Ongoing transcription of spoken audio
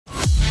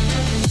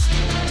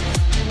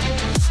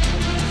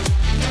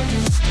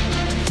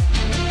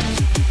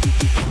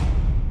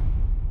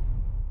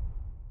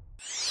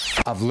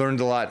I've learned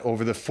a lot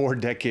over the 4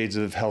 decades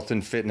of health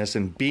and fitness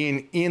and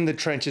being in the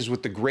trenches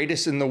with the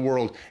greatest in the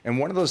world. And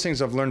one of those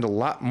things I've learned a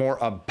lot more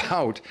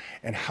about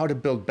and how to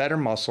build better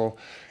muscle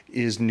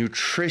is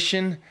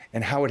nutrition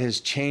and how it has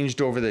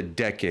changed over the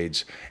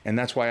decades. And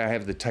that's why I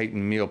have the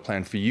Titan meal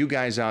plan for you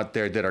guys out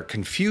there that are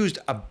confused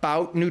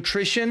about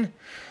nutrition.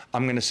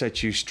 I'm gonna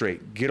set you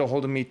straight. Get a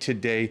hold of me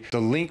today. The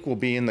link will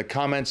be in the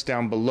comments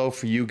down below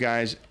for you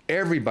guys.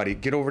 Everybody,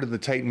 get over to the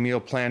Titan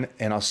meal plan,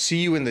 and I'll see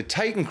you in the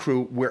Titan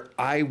crew where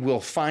I will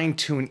fine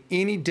tune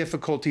any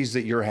difficulties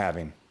that you're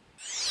having.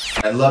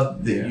 I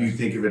love that you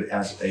think of it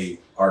as a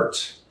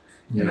art.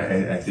 And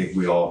I think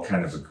we all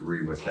kind of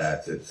agree with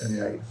that,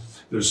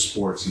 there's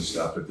sports and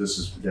stuff, but this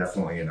is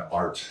definitely an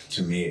art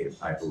to me,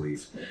 I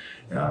believe.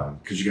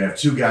 Because you can have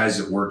 2 guys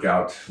that work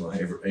out, well,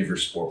 every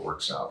sport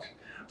works out.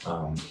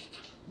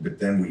 But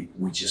then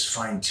we just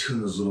fine tune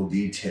those little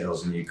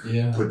details, and you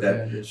put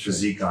that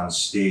physique on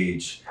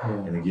stage.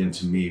 And again,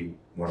 to me,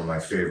 one of my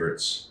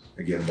favorites,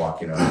 again,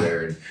 walking out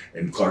there,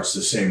 and Clark's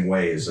the same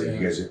way, is like you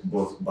guys,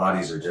 both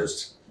bodies are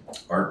just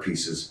art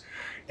pieces.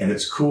 And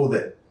it's cool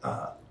that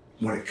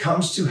when it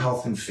comes to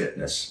health and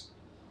fitness,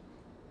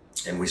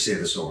 and we say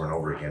this over and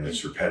over again,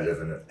 it's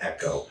repetitive and an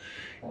echo,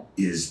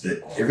 is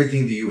that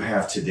everything that you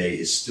have today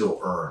is still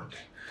earned.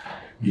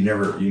 You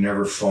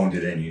never phoned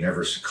it in. You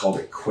never called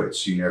it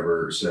quits. You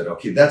never said,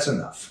 okay, that's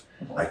enough.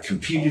 I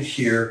competed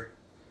here.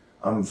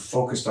 I'm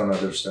focused on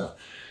other stuff.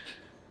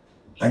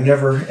 And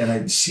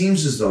it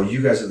seems as though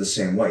you guys are the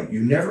same way.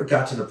 You never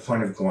got to the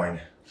point of going,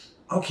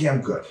 okay,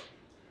 I'm good.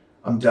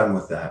 I'm done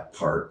with that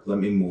part. Let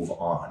me move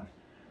on.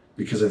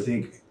 Because I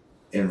think,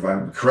 and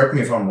correct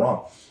me if I'm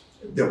wrong,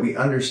 that we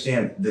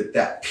understand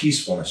that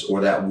peacefulness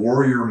or that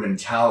warrior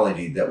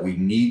mentality that we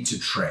need to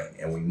train,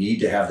 and we need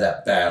to have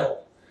that battle,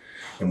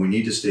 and we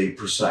need to stay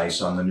precise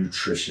on the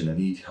nutrition and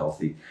eat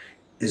healthy,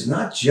 is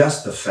not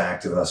just the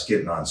fact of us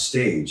getting on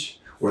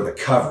stage or the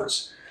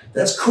covers.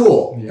 That's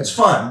cool. Yeah. It's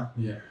fun.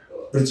 Yeah.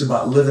 But it's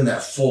about living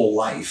that full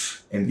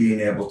life and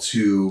being able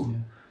to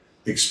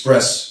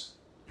express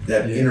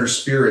that inner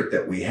spirit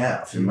that we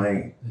have.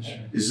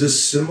 Is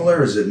this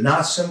similar? Is it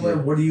not similar?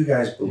 What do you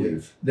guys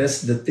believe?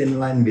 That's the thin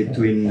line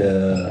between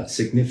the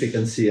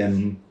significancy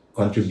and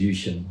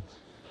contribution.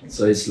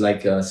 So it's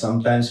like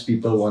sometimes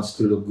people want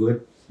to look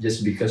good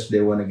just because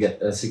they want to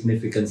get a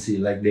significancy,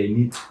 like they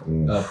need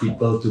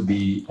people to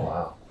be,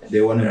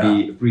 they want to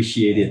be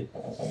appreciated.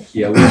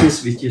 Yeah,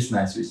 which is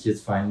nice, which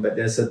is fine. But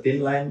there's a thin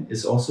line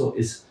is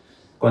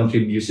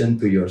contribution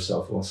to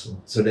yourself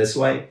also. So that's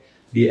why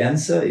the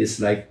answer is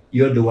like,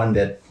 you're the one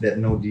that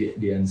know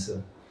the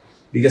answer.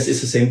 Because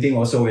it's the same thing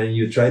also when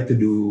you try to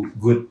do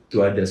good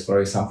to others. For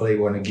example,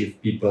 you want to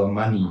give people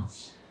money.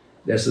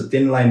 There's a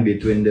thin line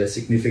between the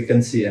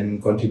significancy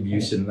and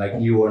contribution. Like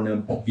you want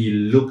to be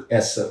looked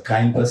as a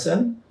kind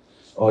person,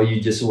 or you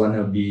just want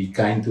to be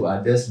kind to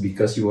others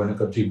because you want to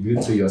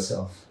contribute to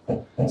yourself.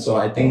 So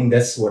I think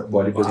that's what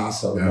bodybuilding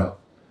is all about.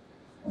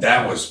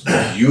 That was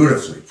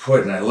beautifully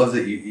put. And I love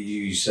that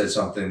you said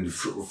something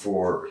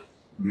for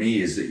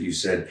me, is that you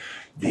said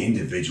the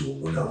individual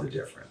will know the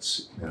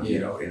difference. You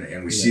know,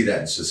 and we see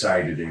that in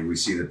society today. We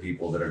see the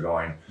people that are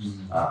going,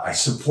 I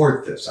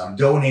support this. I'm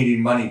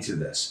donating money to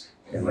this.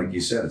 And like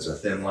you said, it's a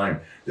thin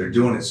line. They're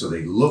doing it so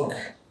they look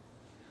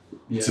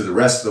to the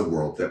rest of the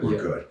world that we're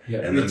good.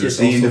 And then there's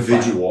the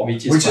individual,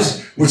 which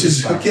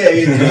is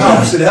okay.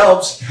 It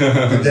helps.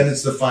 But then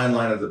it's the fine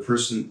line of the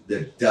person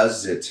that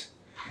does it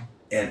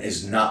and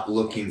is not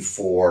looking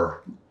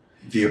for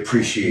the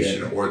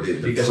appreciation or the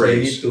because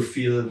praise. They need to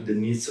feel the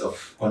needs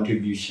of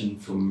contribution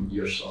from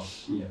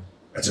yourself.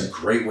 That's a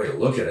great way to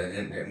look at it.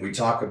 And we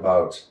talk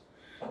about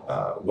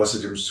what's the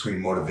difference between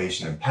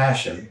motivation and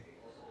passion.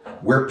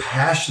 We're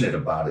passionate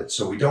about it,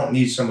 so we don't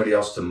need somebody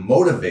else to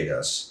motivate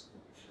us.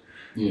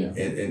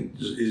 And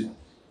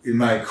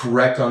am I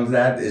correct on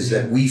that? Is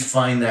that we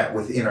find that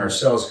within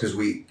ourselves because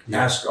we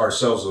ask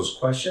ourselves those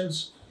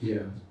questions?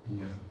 You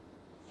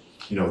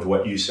know, with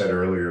what you said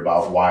earlier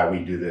about why we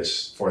do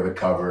this for the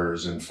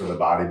covers and for the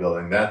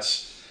bodybuilding,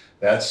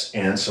 that's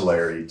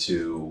ancillary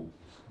to,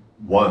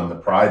 one, the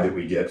pride that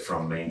we get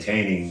from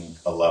maintaining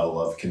a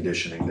level of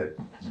conditioning that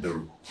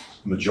the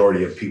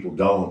majority of people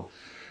don't.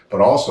 But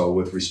also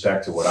with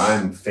respect to what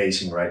I'm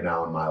facing right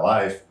now in my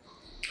life,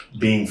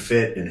 being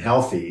fit and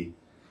healthy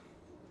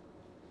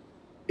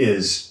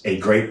is a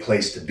great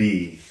place to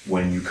be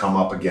when you come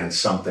up against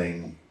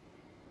something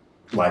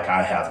like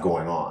I have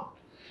going on.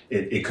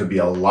 It could be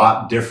a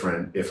lot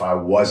different if I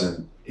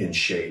wasn't in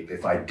shape,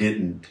 if I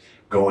didn't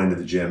go into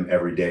the gym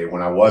every day,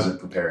 when I wasn't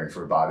preparing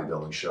for a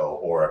bodybuilding show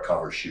or a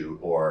cover shoot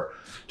or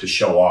to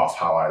show off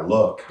how I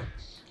look.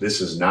 This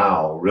is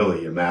now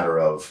really a matter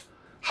of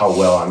how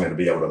well I'm going to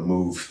be able to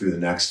move through the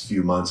next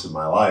few months of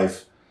my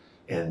life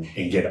and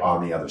get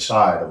on the other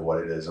side of what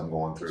it is I'm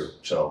going through.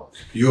 So,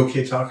 you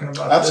okay talking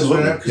about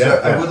absolutely? This?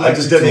 Absolutely. I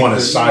just didn't want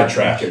to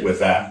sidetrack it with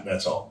that.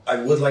 That's all. I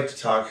would like to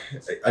talk.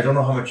 I don't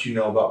know how much you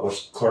know about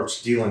what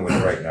Clark's dealing with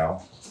right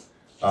now,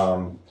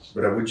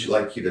 but I would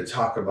like you to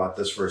talk about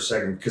this for a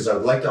second, because I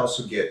would like to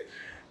also get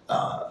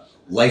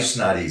life's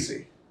not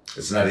easy.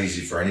 It's not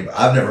easy for anybody.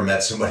 I've never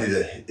met somebody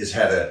that has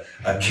had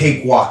a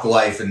cakewalk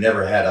life and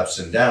never had ups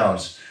and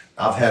downs.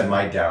 I've had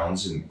my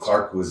downs, and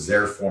Clark was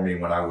there for me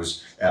when I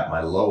was at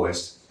my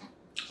lowest.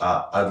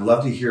 I'd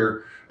love to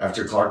hear,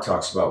 after Clark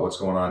talks about what's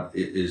going on,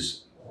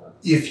 is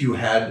if you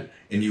had,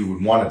 and you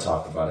would want to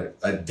talk about it,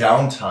 a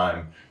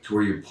downtime to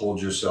where you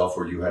pulled yourself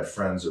or you had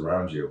friends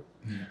around you.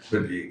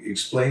 But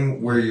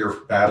explain where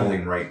you're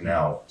battling right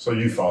now. So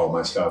you follow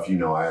my stuff. You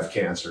know I have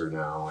cancer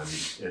now, and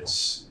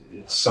it's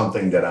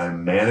something that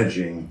I'm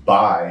managing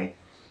by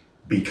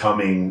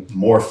becoming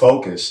more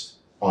focused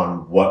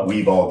on what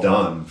we've all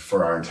done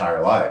for our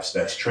entire lives.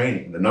 That's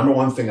training. The number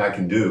one thing I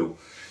can do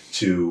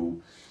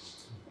to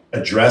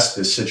address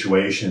this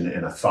situation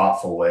in a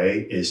thoughtful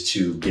way is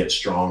to get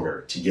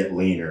stronger, to get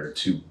leaner,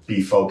 to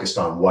be focused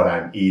on what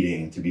I'm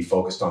eating, to be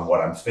focused on what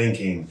I'm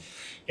thinking,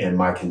 and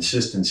my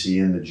consistency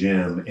in the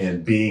gym,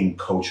 and being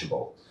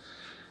coachable.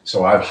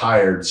 So I've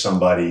hired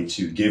somebody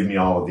to give me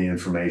all of the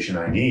information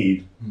I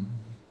need.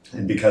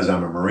 And because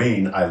I'm a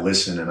Marine, I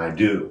listen and I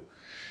do.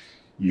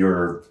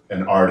 You're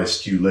an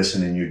artist, you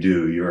listen and you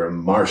do. You're a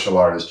martial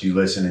artist, you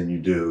listen and you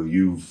do.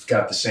 You've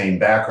got the same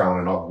background,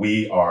 and all.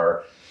 We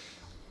are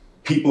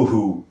people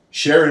who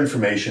share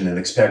information and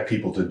expect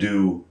people to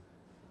do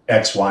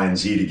X, Y, and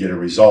Z to get a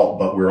result,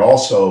 but we're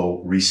also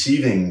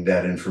receiving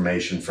that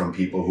information from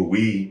people who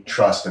we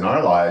trust in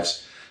our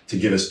lives to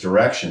give us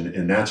direction,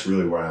 and that's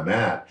really where I'm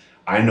at.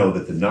 I know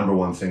that the number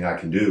one thing I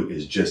can do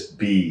is just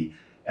be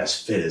as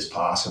fit as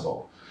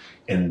possible.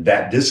 And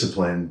that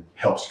discipline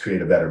helps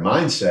create a better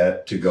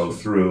mindset to go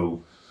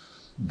through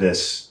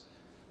this.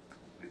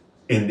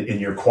 In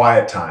your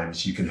quiet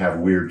times, you can have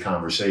weird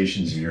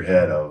conversations in your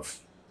head of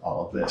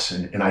all of this.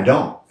 And I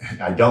don't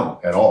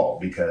at all,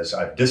 because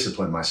I've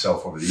disciplined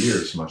myself over the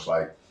years, much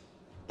like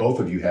both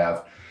of you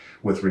have,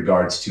 with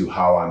regards to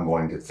how I'm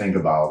going to think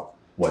about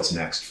what's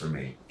next for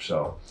me.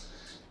 So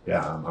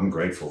yeah, I'm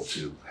grateful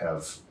to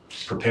have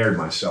prepared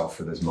myself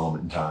for this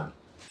moment in time.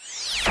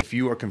 If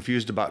you are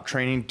confused about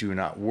training, do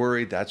not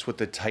worry. That's what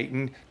the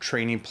Titan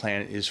training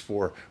plan is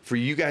for. For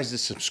you guys to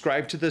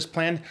subscribe to this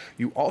plan,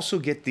 you also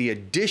get the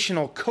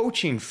additional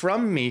coaching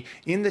from me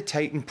in the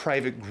Titan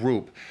private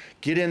group.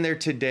 Get in there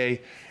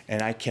today,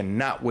 and I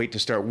cannot wait to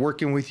start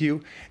working with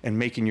you and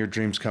making your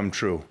dreams come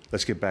true.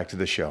 Let's get back to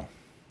the show.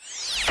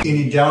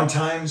 Any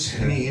downtimes?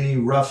 Any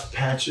rough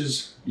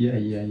patches? Yeah.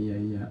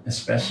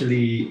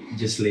 Especially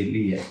just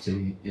lately,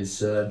 actually. It's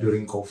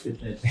during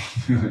COVID, I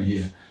think.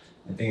 Yeah.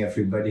 I think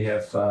everybody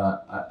have.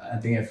 I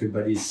think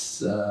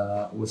everybody's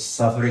was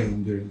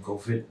suffering during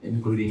COVID,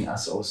 including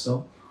us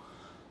also.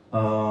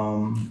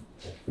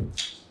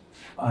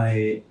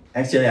 I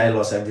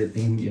lost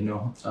everything. You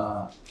know,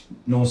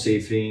 no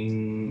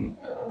saving,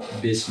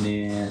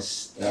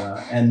 business,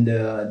 and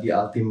the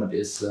ultimate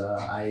is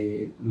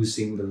I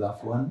losing the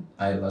loved one.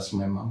 I lost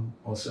my mom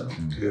also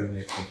during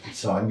the COVID.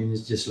 So I mean,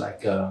 it's just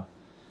like.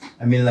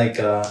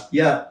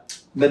 Yeah.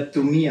 But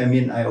to me, I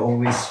mean, I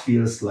always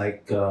feels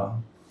like.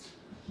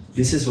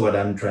 This is what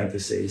I'm trying to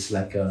say. It's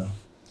like,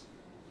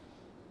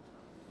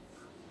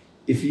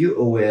 if you're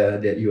aware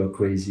that you are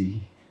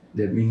crazy,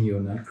 that means you're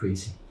not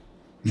crazy.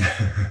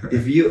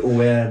 If you're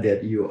aware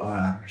that you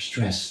are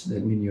stressed,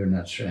 that means you're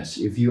not stressed.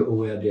 If you're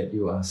aware that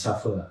you are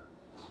suffer,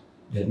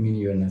 that means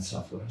you're not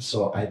suffer.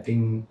 So I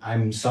think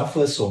I'm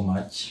suffer so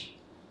much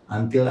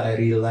until I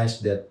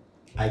realize that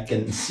I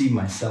can see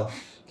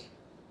myself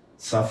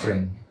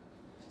suffering.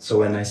 So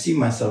when I see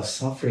myself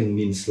suffering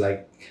means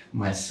like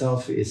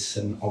myself is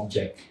an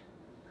object.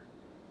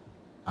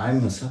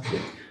 I'm a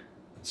subject.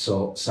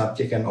 So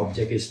subject and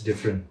object is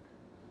different.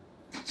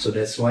 So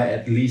that's why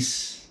at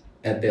least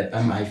at that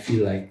time I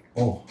feel like,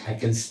 oh, I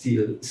can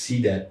still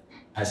see that.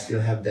 I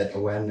still have that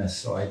awareness.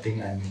 So I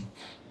think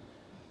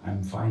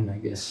I'm fine, I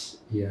guess.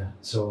 Yeah.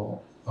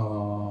 So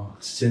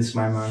since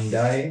my mom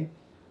died,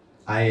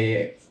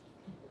 I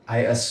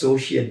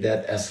associate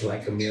that as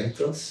like a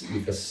miracle,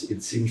 because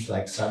it seems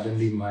like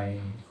suddenly my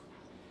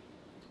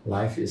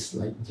life is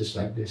like just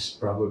like this,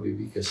 probably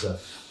because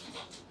of,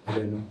 I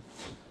don't know,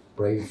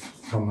 pray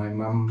from my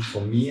mom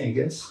for me, I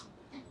guess.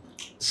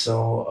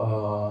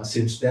 So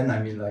since then,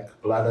 I mean, like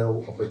a lot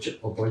of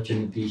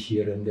opportunity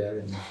here and there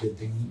and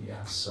everything.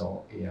 Yeah.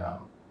 So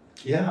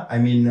yeah. I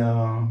mean,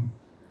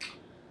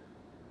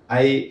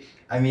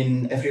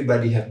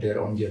 everybody have their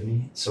own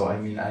journey. So I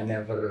mean, I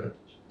never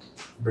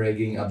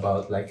bragging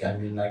about like, I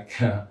mean, like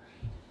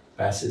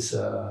past is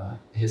a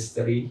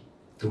history,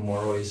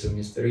 tomorrow is a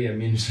mystery. I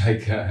mean, it's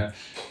like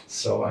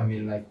so I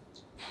mean, like,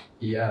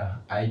 yeah,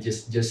 I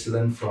just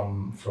learn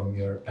from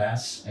your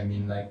past. I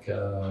mean, like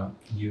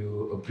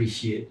you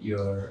appreciate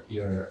your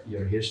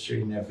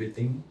history and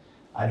everything.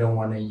 I don't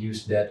want to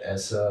use that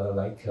as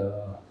like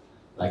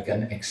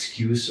an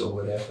excuse or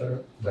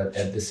whatever, but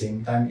at the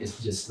same time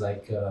it's just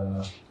like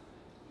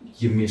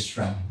give me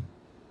strength.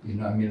 You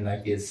know, I mean,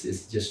 like it's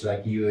just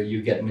like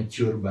you get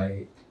mature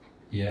by,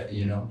 yeah,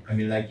 you know, I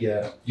mean, like,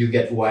 yeah, you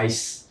get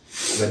wise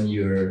when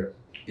you're,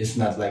 it's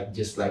not like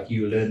just like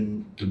you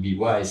learn to be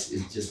wise,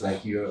 it's just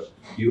like you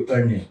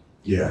earn it.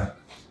 Yeah.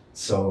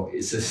 So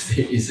it's the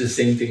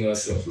same thing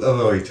also. Love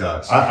how he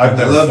talks. I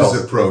love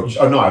his approach.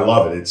 Oh no, I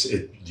love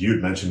it. You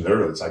had mentioned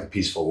earlier, it's like a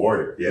peaceful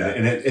warrior. Yeah.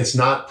 And it's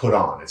not put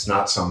on. It's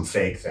not some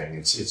fake thing.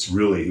 It's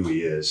really who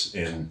he is.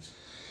 And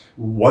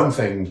one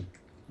thing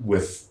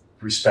with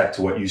respect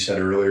to what you said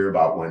earlier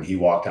about when he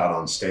walked out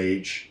on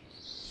stage,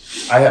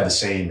 I had the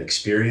same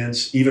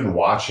experience, even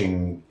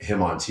watching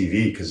him on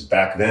TV, because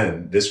back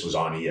then this was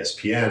on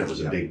ESPN. It was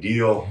a big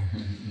deal.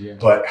 Yeah.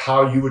 But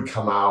how you would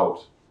come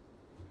out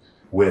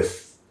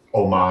with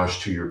homage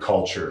to your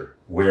culture,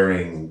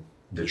 wearing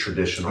the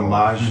traditional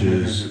Homage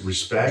is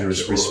respect.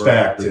 there's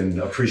respect and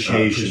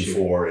appreciation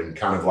for, and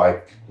kind of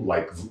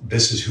like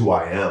this is who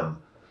I am.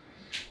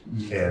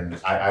 And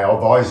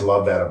I've always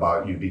loved that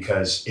about you,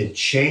 because it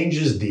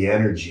changes the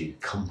energy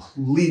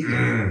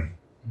completely.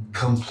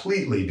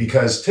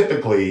 Because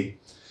typically,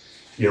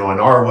 you know, in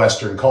our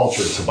Western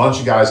culture, it's a bunch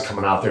of guys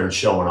coming out there and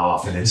showing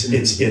off, and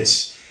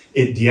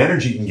the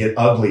energy can get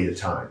ugly at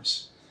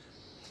times.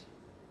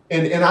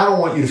 And I don't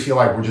want you to feel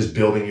like we're just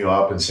building you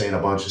up and saying a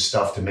bunch of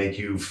stuff to make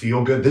you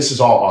feel good. This is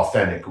all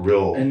authentic,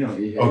 real. I know.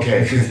 Yeah.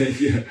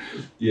 Okay.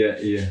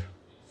 yeah.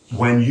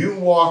 When you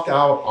walked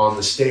out on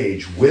the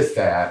stage with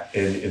that,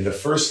 and the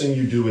first thing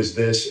you do is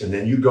this, and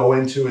then you go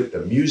into it,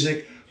 the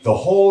music, the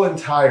whole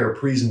entire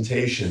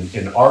presentation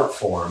in art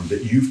form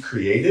that you've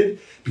created,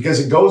 because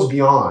it goes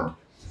beyond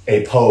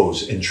a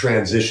pose and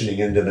transitioning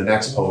into the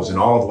next pose and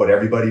all of what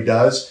everybody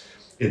does.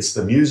 It's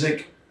the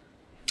music,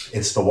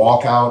 it's the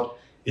walkout,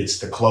 it's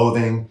the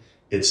clothing,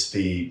 it's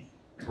the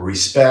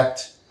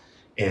respect,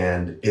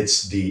 and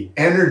it's the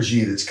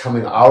energy that's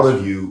coming out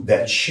of you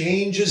that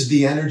changes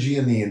the energy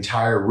in the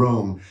entire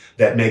room,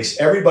 that makes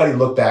everybody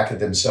look back at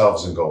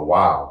themselves and go,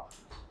 wow,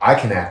 I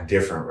can act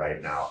different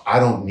right now. I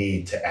don't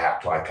need to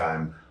act like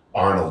I'm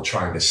Arnold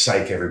trying to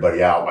psych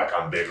everybody out, like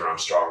I'm bigger, I'm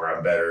stronger,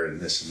 I'm better, and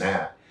this and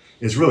that.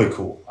 It's really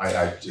cool.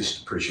 I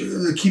just appreciate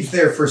it. Keep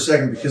there for a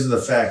second, because of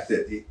the fact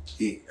that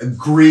he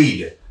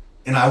agreed.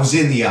 And I was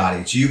in the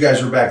audience. You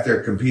guys were back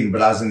there competing,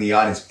 but I was in the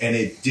audience, and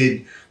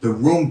the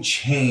room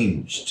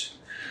changed.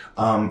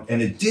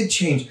 And it did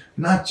change,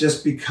 not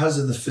just because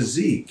of the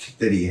physique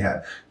that he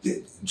had.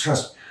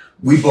 Trust,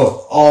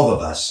 all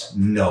of us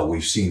know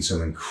we've seen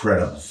some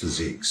incredible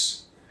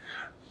physiques.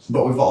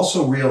 But we've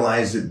also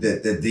realized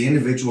that the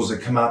individuals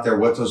that come out there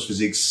with those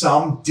physiques,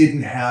 some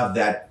didn't have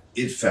that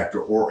it factor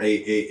or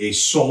a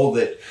soul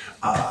that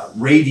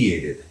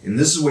radiated. And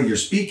this is what you're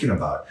speaking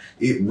about.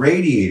 It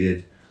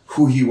radiated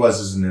who he was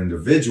as an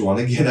individual. And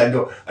again,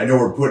 I know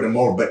we're putting him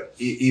over, but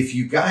if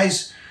you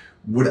guys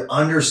would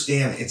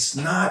understand, it's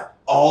not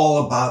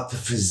all about the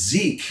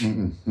physique.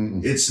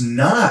 It's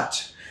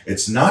not.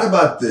 It's not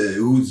about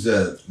who's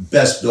the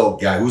best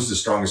built guy, who's the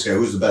strongest guy,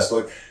 who's the best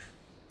look.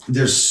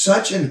 There's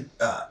such an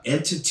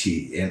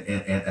entity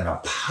and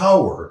a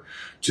power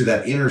to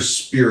that inner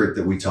spirit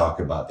that we talk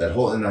about, that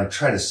whole, and I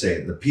try to say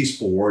it, the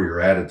peaceful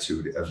warrior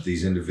attitude of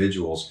these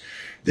individuals,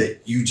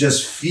 that you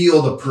just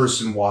feel the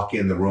person walk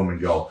in the room and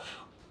go,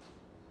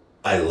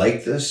 I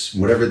like this.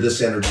 Whatever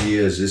this energy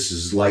is, this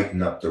is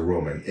lighting up the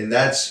room. And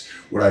that's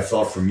what I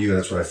felt from you.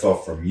 That's what I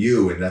felt from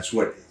you. And that's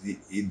what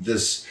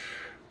this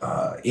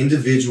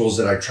individuals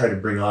that I try to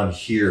bring on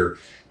here,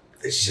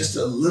 it's just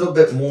a little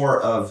bit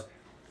more of,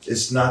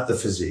 it's not the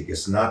physique.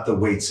 It's not the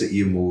weights that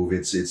you move.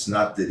 It's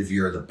not that if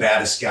you're the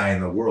baddest guy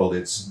in the world.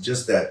 It's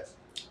just that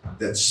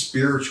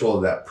spiritual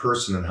of that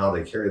person and how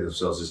they carry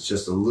themselves. It's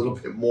just a little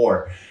bit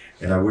more.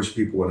 And I wish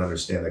people would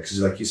understand that,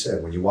 because like you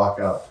said, when you walk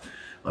out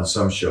on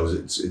some shows,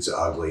 it's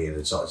ugly and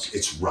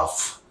it's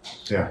rough.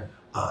 Yeah.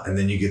 And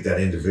then you get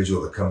that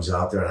individual that comes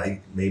out there,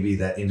 and maybe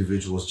that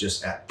individual is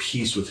just at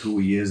peace with who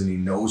he is, and he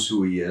knows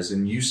who he is.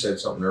 And you said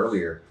something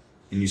earlier,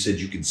 and you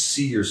said you can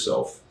see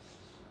yourself,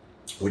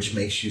 which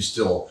makes you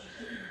still.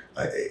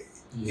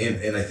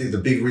 And I think the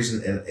big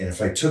reason, and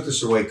if I took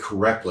this away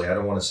correctly, I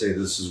don't want to say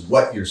this is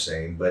what you're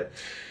saying, but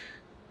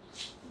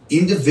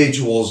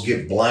individuals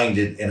get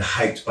blinded and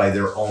hyped by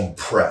their own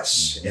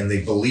press, and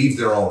they believe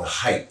their own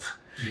hype.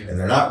 And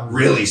they're not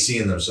really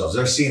seeing themselves.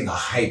 They're seeing the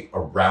hype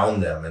around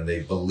them, and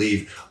they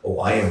believe, oh,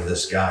 I am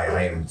this guy.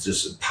 I am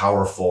just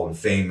powerful and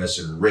famous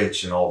and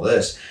rich and all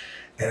this.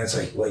 And it's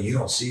like, well, you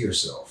don't see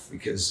yourself,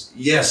 because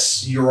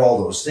yes, you're all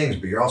those things,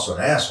 but you're also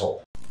an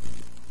asshole.